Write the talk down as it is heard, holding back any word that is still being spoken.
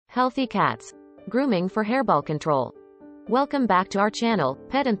Healthy cats. Grooming for hairball control. Welcome back to our channel,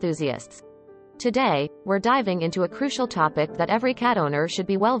 pet enthusiasts. Today, we're diving into a crucial topic that every cat owner should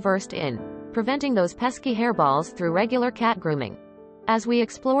be well versed in: preventing those pesky hairballs through regular cat grooming. As we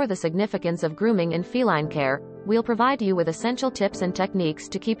explore the significance of grooming in feline care, we'll provide you with essential tips and techniques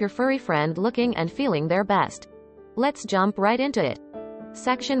to keep your furry friend looking and feeling their best. Let's jump right into it.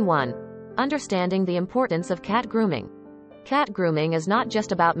 Section 1. Understanding the importance of cat grooming. Cat grooming is not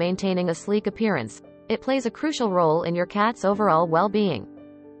just about maintaining a sleek appearance. It plays a crucial role in your cat's overall well-being.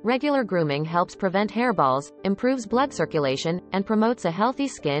 Regular grooming helps prevent hairballs, improves blood circulation, and promotes a healthy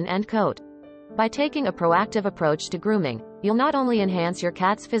skin and coat. By taking a proactive approach to grooming, you'll not only enhance your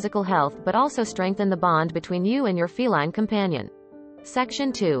cat's physical health but also strengthen the bond between you and your feline companion.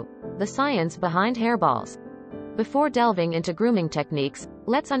 Section 2. The science behind hairballs. Before delving into grooming techniques,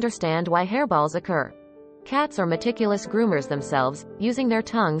 let's understand why hairballs occur. Cats are meticulous groomers themselves, using their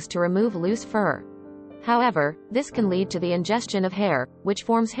tongues to remove loose fur. However, this can lead to the ingestion of hair, which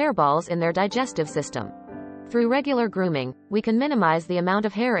forms hairballs in their digestive system. Through regular grooming, we can minimize the amount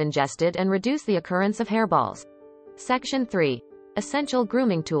of hair ingested and reduce the occurrence of hairballs. Section 3. Essential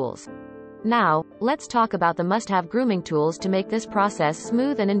grooming tools. Now, let's talk about the must-have grooming tools to make this process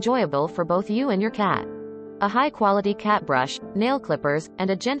smooth and enjoyable for both you and your cat. A high-quality cat brush, nail clippers, and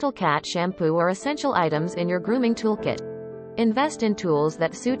a gentle cat shampoo are essential items in your grooming toolkit. Invest in tools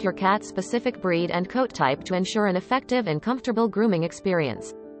that suit your cat's specific breed and coat type to ensure an effective and comfortable grooming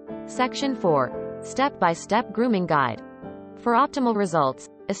experience. Section 4. Step-by-step grooming guide. For optimal results,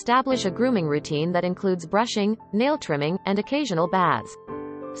 establish a grooming routine that includes brushing, nail trimming, and occasional baths.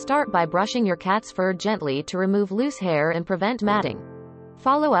 Start by brushing your cat's fur gently to remove loose hair and prevent matting.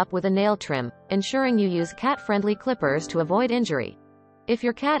 Follow up with a nail trim, ensuring you use cat-friendly clippers to avoid injury. If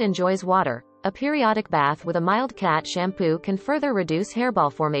your cat enjoys water, a periodic bath with a mild cat shampoo can further reduce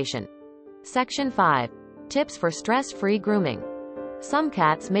hairball formation. Section 5. Tips for stress-free grooming. Some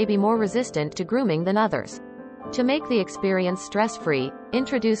cats may be more resistant to grooming than others. To make the experience stress-free,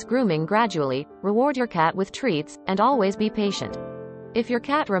 introduce grooming gradually, reward your cat with treats, and always be patient. If your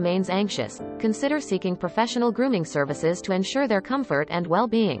cat remains anxious, consider seeking professional grooming services to ensure their comfort and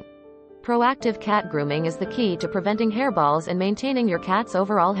well-being. Proactive cat grooming is the key to preventing hairballs and maintaining your cat's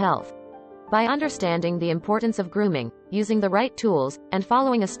overall health. By understanding the importance of grooming, using the right tools, and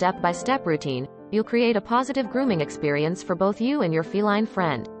following a step-by-step routine, you'll create a positive grooming experience for both you and your feline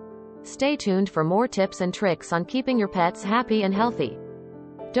friend. Stay tuned for more tips and tricks on keeping your pets happy and healthy.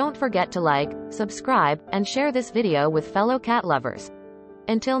 Don't forget to like, subscribe, and share this video with fellow cat lovers.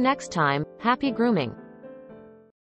 Until next time, happy grooming!